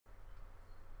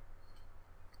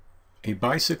A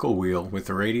bicycle wheel with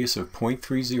a radius of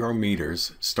 0.30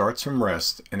 meters starts from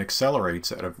rest and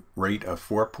accelerates at a rate of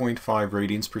 4.5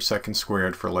 radians per second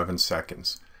squared for 11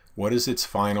 seconds. What is its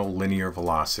final linear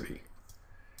velocity?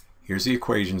 Here's the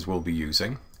equations we'll be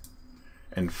using.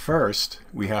 And first,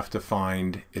 we have to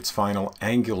find its final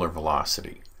angular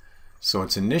velocity. So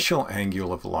its initial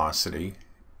angular velocity,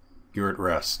 you're at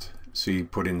rest. So you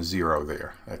put in 0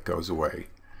 there. That goes away.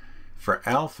 For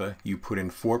alpha, you put in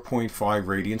 4.5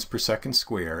 radians per second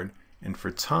squared, and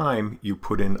for time, you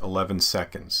put in 11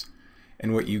 seconds.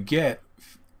 And what you get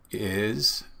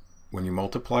is, when you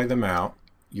multiply them out,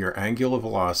 your angular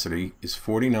velocity is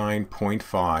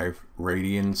 49.5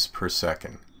 radians per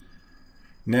second.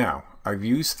 Now, I've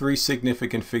used 3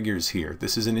 significant figures here.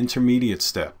 This is an intermediate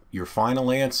step. Your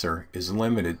final answer is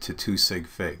limited to 2 sig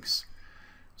figs.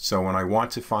 So when I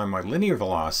want to find my linear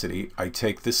velocity, I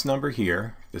take this number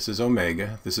here. This is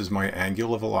omega. This is my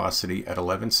angular velocity at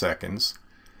 11 seconds.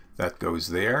 That goes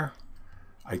there.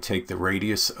 I take the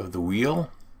radius of the wheel,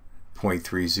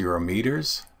 0.30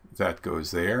 meters. That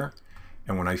goes there.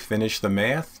 And when I finish the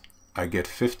math, I get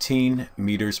 15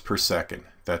 meters per second.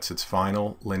 That's its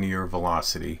final linear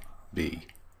velocity, B.